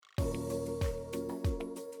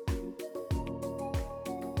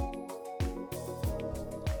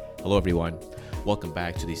Hello, everyone. Welcome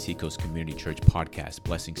back to the Seacoast Community Church podcast.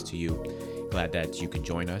 Blessings to you. Glad that you can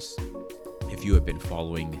join us. If you have been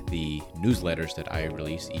following the newsletters that I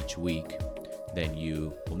release each week, then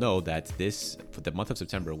you will know that for the month of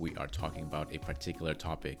September, we are talking about a particular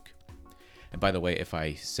topic. And by the way, if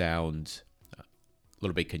I sound a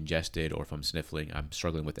little bit congested or if I'm sniffling, I'm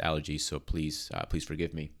struggling with allergies, so please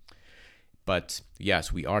forgive me. But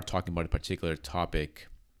yes, we are talking about a particular topic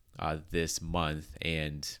this month,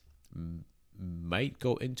 and might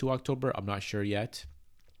go into October. I'm not sure yet.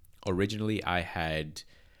 Originally, I had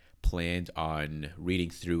planned on reading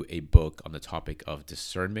through a book on the topic of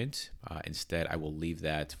discernment. Instead, I will leave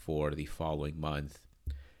that for the following month.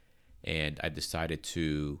 And I decided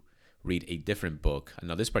to read a different book.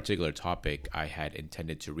 Now, this particular topic, I had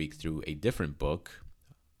intended to read through a different book.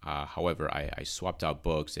 However, I swapped out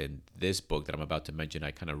books, and this book that I'm about to mention,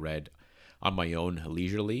 I kind of read on my own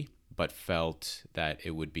leisurely, but felt that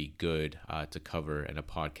it would be good to cover in a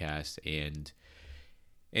podcast and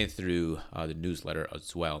through the newsletter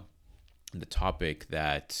as well. The topic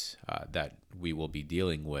that we will be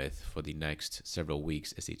dealing with for the next several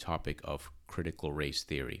weeks is the topic of critical race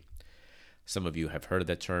theory. Some of you have heard of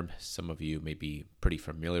that term. Some of you may be pretty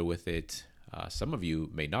familiar with it. Some of you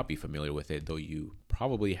may not be familiar with it, though you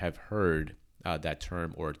probably have heard that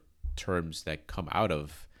term or terms that come out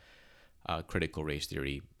of critical race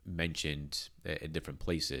theory mentioned in different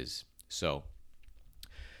places. So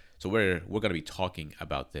we're going to be talking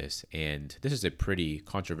about this, and this is a pretty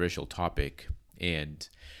controversial topic. And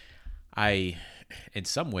in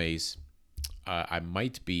some ways, I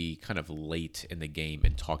might be kind of late in the game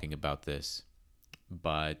in talking about this,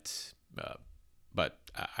 but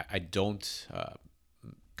I don't.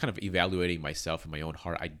 Kind of evaluating myself in my own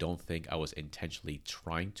heart, I don't think I was intentionally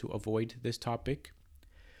trying to avoid this topic.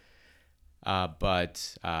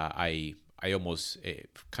 But I almost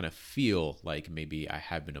kind of feel like maybe I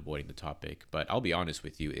have been avoiding the topic. But I'll be honest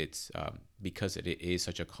with you, it's because it is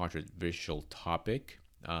such a controversial topic.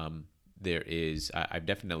 I've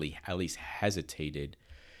definitely at least hesitated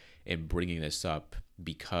in bringing this up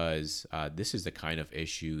because this is the kind of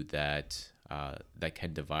issue that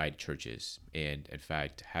can divide churches, and in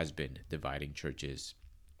fact has been dividing churches.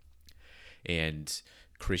 And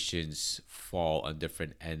Christians fall on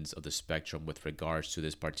different ends of the spectrum with regards to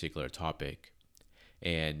this particular topic.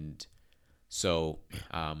 And so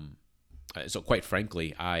quite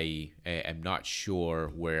frankly, I am not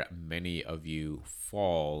sure where many of you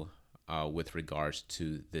fall with regards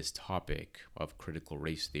to this topic of critical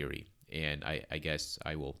race theory. And I guess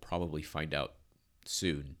I will probably find out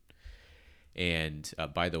soon. And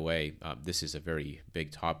by the way, this is a very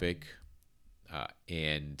big topic.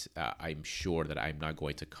 And I'm sure that I'm not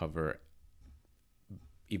going to cover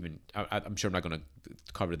I'm sure I'm not going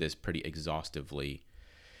to cover this pretty exhaustively.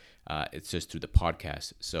 It's just through the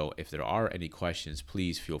podcast. So if there are any questions,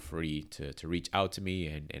 please feel free to reach out to me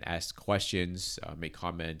and ask questions, make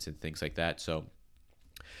comments and things like that.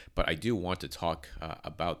 But I do want to talk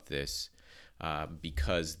about this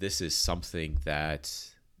because this is something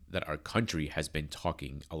that our country has been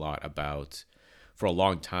talking a lot about for a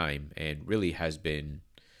long time, and really has been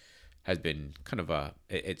kind of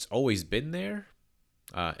it's always been there,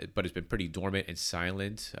 but it's been pretty dormant and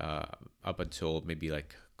silent up until maybe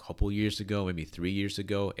like a couple years ago, maybe 3 years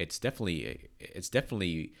ago. It's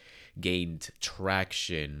definitely gained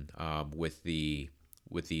traction with the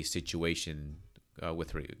situation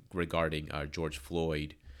regarding George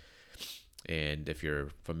Floyd, and if you're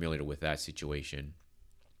familiar with that situation.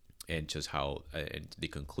 And just how and the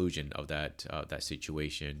conclusion of that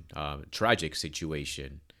situation, tragic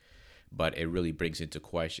situation, but it really brought into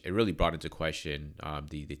question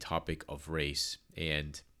the topic of race.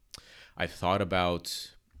 And I've thought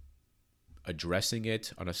about addressing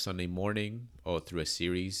it on a Sunday morning or through a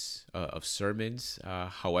series of sermons.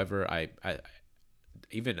 However, I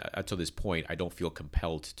even until this point, I don't feel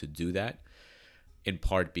compelled to do that. In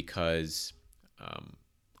part because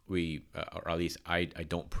or at least I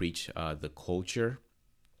don't preach the culture.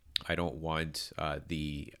 I don't want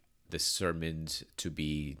the sermons to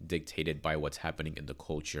be dictated by what's happening in the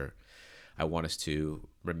culture. I want us to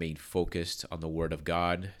remain focused on the Word of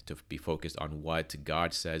God, to be focused on what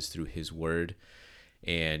God says through His Word,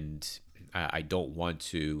 and I don't want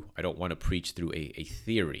to preach through a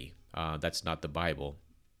theory. That's not the Bible,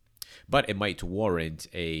 but it might warrant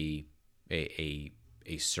a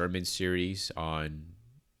sermon series on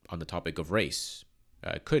the topic of race.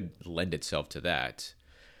 Could lend itself to that,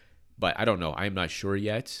 but I don't know. I'm not sure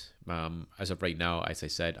yet. As of right now, as I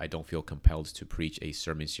said, I don't feel compelled to preach a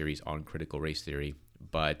sermon series on critical race theory,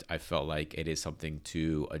 but I felt like it is something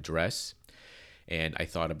to address. and I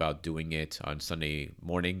thought about doing it on Sunday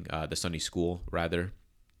morning, the Sunday school rather.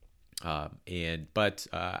 But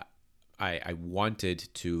I wanted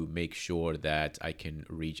to make sure that I can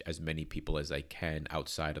reach as many people as I can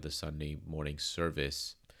outside of the Sunday morning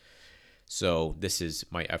service. So this is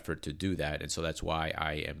my effort to do that, and so that's why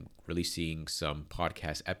I am releasing some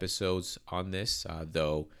podcast episodes on this.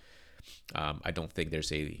 Though I don't think there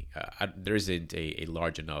isn't a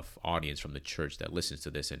large enough audience from the church that listens to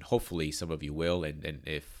this, and hopefully some of you will,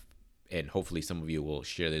 and hopefully some of you will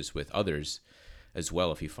share this with others as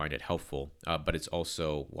well if you find it helpful. But it's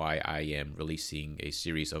also why I am releasing a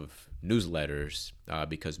series of newsletters,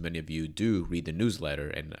 because many of you do read the newsletter,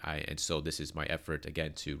 and so this is my effort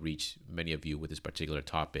again to reach many of you with this particular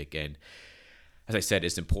topic. And as I said,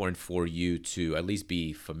 it's important for you to at least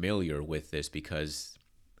be familiar with this, because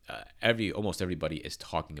almost everybody is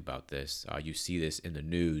talking about this. You see this in the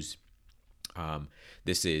news.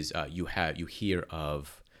 This is you hear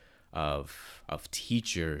of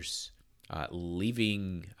teachers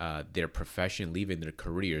leaving their profession, leaving their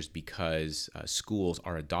careers because schools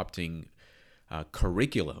are adopting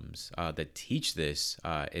curriculums that teach this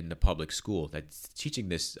in the public school, that's teaching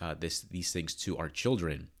these things to our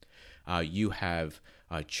children. You have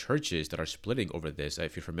churches that are splitting over this.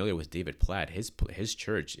 If you're familiar with David Platt, his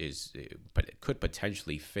church could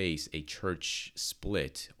potentially face a church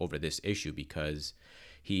split over this issue, because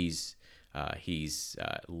he's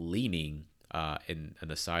leaning in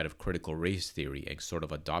the side of critical race theory and sort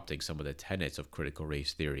of adopting some of the tenets of critical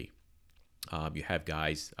race theory. You have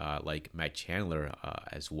guys like Matt Chandler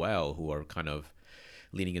as well, who are kind of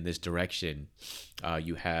leaning in this direction.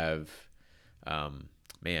 You have,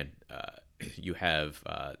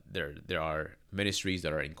 there are ministries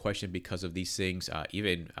that are in question because of these things.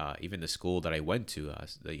 Even the school that I went to,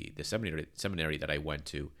 the seminary that I went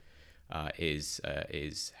to,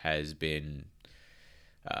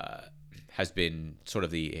 has been sort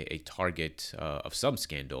of a target of some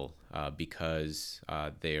scandal, because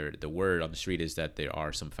the word on the street is that there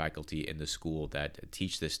are some faculty in the school that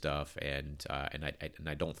teach this stuff, and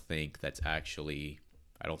I don't think that's actually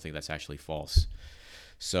false.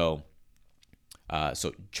 So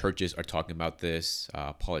churches are talking about this,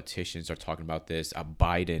 politicians are talking about this.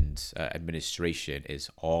 Biden's administration is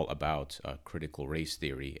all about critical race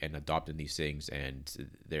theory and adopting these things, and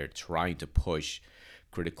they're trying to push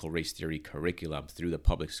critical race theory curriculum through the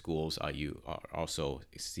public schools. You are also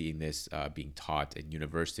seeing this being taught in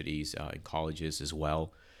universities, in colleges as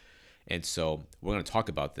well. And so we're going to talk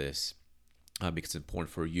about this because it's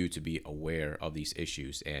important for you to be aware of these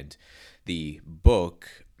issues. And the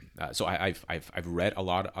book, so I've read a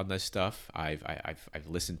lot on this stuff. I've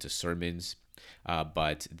listened to sermons,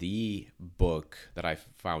 but the book that I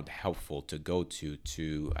found helpful to go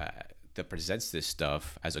to that presents this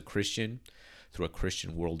stuff as a Christian, through a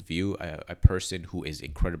Christian worldview, a person who is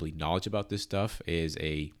incredibly knowledgeable about this stuff is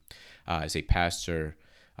a pastor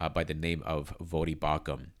by the name of Voddie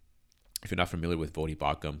Baucham. If you're not familiar with Voddie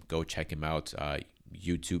Baucham, go check him out.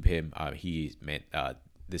 YouTube him.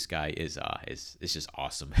 This guy is just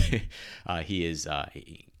awesome. The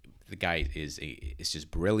guy is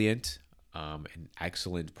just brilliant, an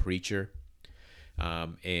excellent preacher,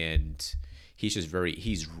 and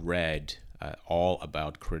he's read all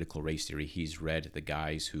about critical race theory. He's read the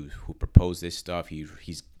guys who propose this stuff.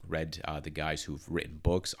 He's read the guys who've written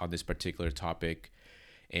books on this particular topic,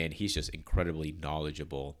 and he's just incredibly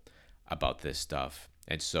knowledgeable about this stuff.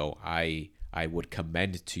 And so I would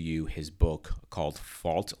commend to you his book called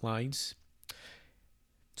Fault Lines.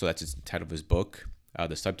 So that's the title of his book.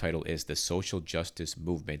 The subtitle is The Social Justice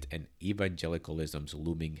Movement and Evangelicalism's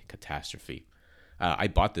Looming Catastrophe. I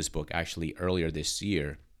bought this book actually earlier this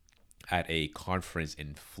year at a conference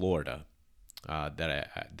in Florida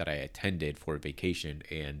that I attended for a vacation,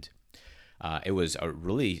 and it was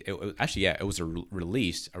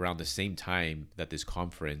released around the same time that this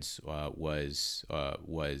conference was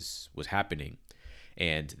happening,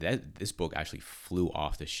 and this book actually flew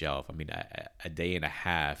off the shelf. I mean, a day and a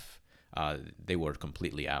half, they were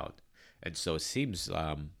completely out, and so it seems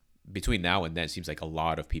between now and then, it seems like a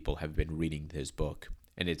lot of people have been reading this book.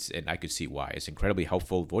 And I could see why. It's incredibly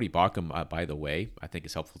helpful. Voddie Baucham, by the way, I think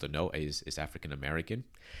it's helpful to know, is African American,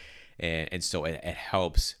 and so it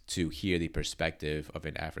helps to hear the perspective of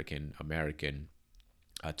an African American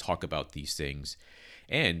talk about these things.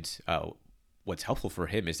 And what's helpful for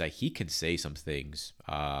him is that he can say some things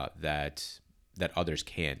that others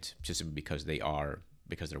can't, just because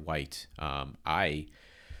they're white. I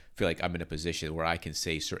feel like I'm in a position where I can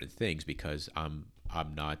say certain things because I'm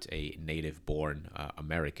not a native-born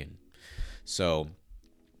American. So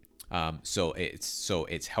So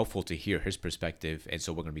it's helpful to hear his perspective, and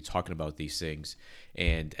so we're going to be talking about these things.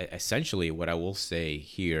 And essentially, what I will say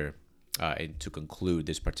here, and to conclude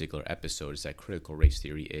this particular episode, is that critical race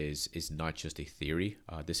theory is not just a theory.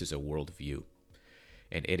 This is a worldview,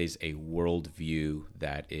 and it is a worldview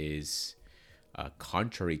that is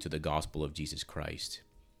contrary to the gospel of Jesus Christ.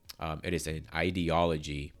 It is an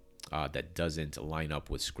ideology that doesn't line up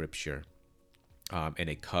with Scripture, and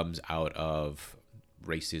it comes out of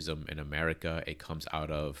racism in America. It comes out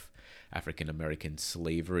of African American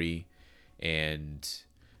slavery, and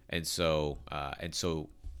so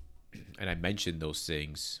I mentioned those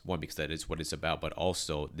things, one, because that is what it's about, but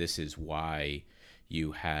also this is why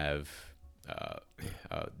you have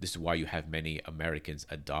many Americans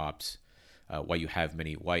adopt. Why you have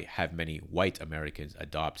many white Americans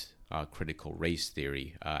adopt critical race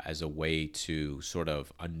theory as a way to sort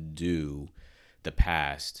of undo the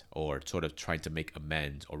past, or sort of trying to make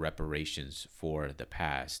amends or reparations for the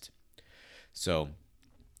past. So,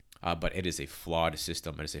 but it is a flawed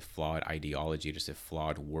system. It is a flawed ideology. It is a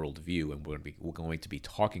flawed worldview, and we're going to be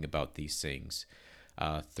talking about these things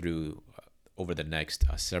over the next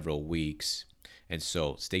several weeks. And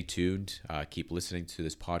so stay tuned. Keep listening to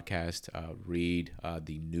this podcast. Read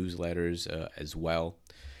the newsletters as well.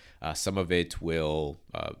 Some of it will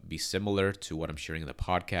be similar to what I'm sharing in the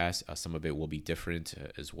podcast. Some of it will be different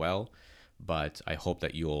as well. But I hope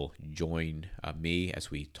that you'll join me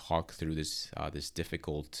as we talk through this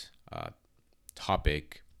difficult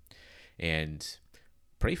topic, and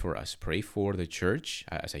pray for us. Pray for the church.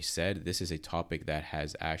 As I said, this is a topic that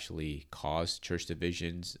has actually caused church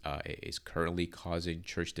divisions. It is currently causing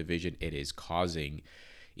church division. It is causing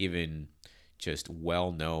even just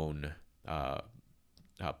well-known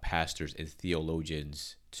pastors and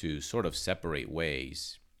theologians to sort of separate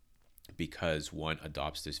ways because one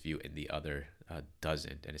adopts this view and the other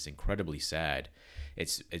doesn't, and it's incredibly sad.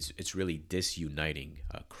 It's really disuniting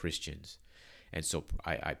Christians, and so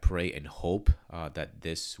I pray and hope that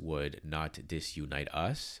this would not disunite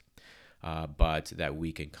us, but that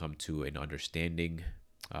we can come to an understanding.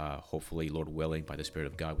 Hopefully, Lord willing, by the Spirit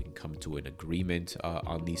of God, we can come to an agreement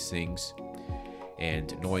on these things.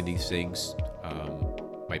 And knowing these things,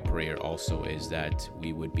 my prayer also is that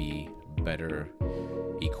we would be better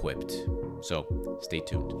equipped. So stay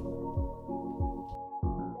tuned.